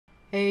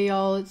Hey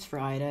y'all, it's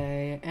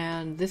Friday,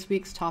 and this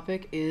week's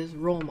topic is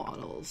role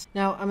models.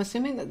 Now, I'm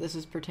assuming that this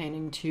is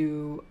pertaining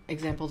to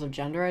examples of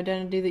gender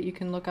identity that you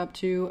can look up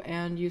to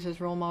and use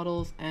as role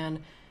models, and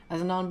as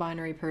a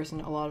non-binary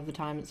person, a lot of the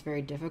time it's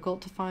very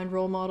difficult to find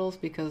role models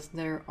because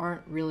there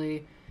aren't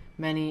really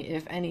many,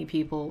 if any,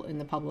 people in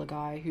the public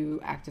eye who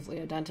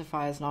actively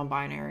identify as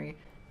non-binary.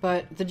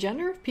 But the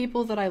gender of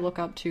people that I look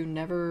up to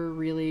never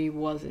really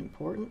was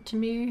important to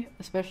me,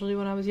 especially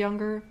when I was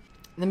younger.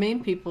 The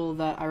main people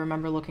that I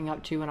remember looking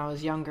up to when I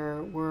was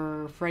younger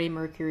were Freddie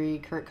Mercury,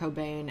 Kurt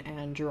Cobain,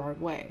 and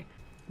Gerard Way.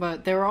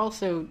 But there were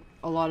also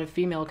a lot of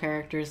female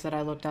characters that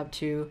I looked up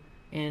to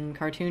in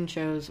cartoon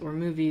shows or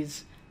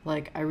movies.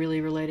 Like, I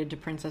really related to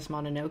Princess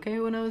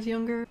Mononoke when I was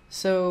younger.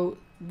 So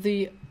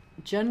the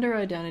gender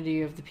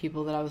identity of the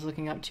people that I was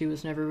looking up to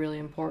was never really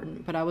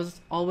important, but I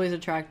was always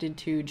attracted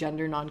to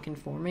gender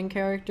non-conforming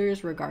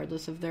characters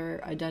regardless of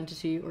their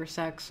identity or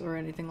sex or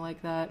anything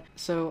like that.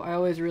 So I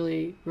always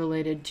really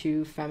related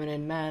to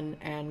feminine men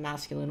and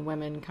masculine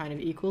women kind of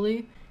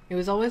equally. It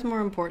was always more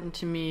important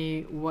to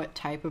me what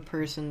type of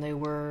person they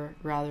were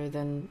rather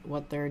than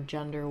what their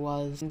gender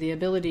was. The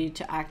ability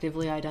to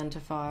actively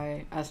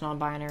identify as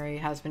non-binary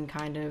has been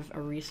kind of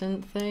a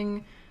recent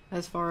thing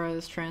as far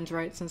as trans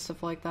rights and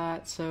stuff like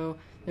that, so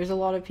there's a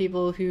lot of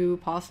people who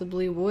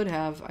possibly would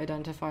have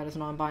identified as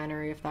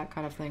non-binary if that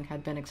kind of thing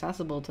had been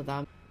accessible to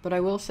them. But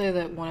I will say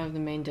that one of the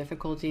main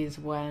difficulties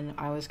when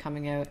I was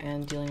coming out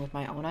and dealing with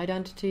my own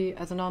identity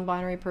as a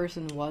non-binary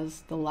person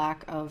was the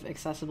lack of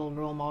accessible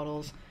role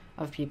models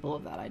of people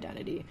of that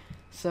identity.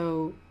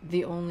 So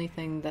the only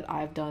thing that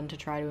I've done to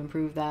try to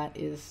improve that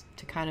is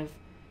to kind of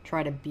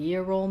try to be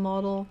a role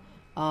model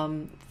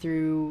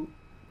through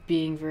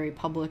being very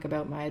public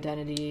about my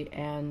identity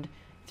and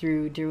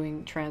through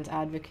doing trans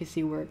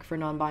advocacy work for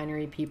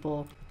non-binary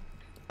people.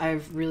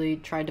 I've really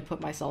tried to put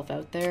myself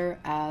out there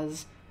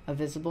as a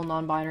visible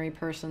non-binary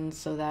person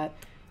so that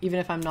even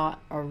if I'm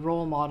not a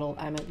role model,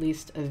 I'm at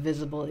least a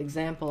visible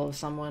example of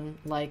someone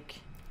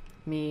like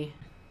me,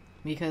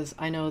 because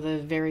I know the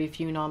very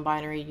few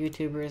non-binary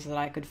YouTubers that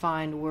I could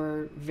find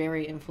were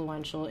very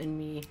influential in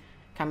me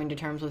coming to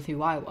terms with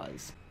who I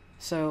was.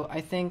 So I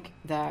think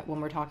that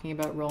when we're talking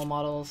about role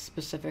models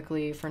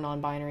specifically for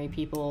non-binary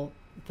people,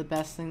 the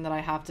best thing that I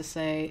have to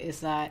say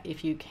is that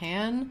if you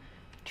can,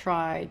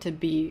 try to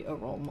be a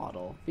role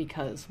model,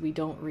 because we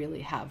don't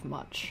really have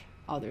much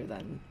other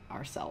than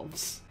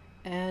ourselves.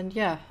 And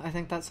yeah, I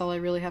think that's all I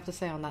really have to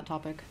say on that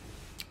topic.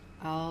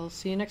 I'll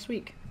see you next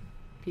week.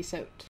 Peace out.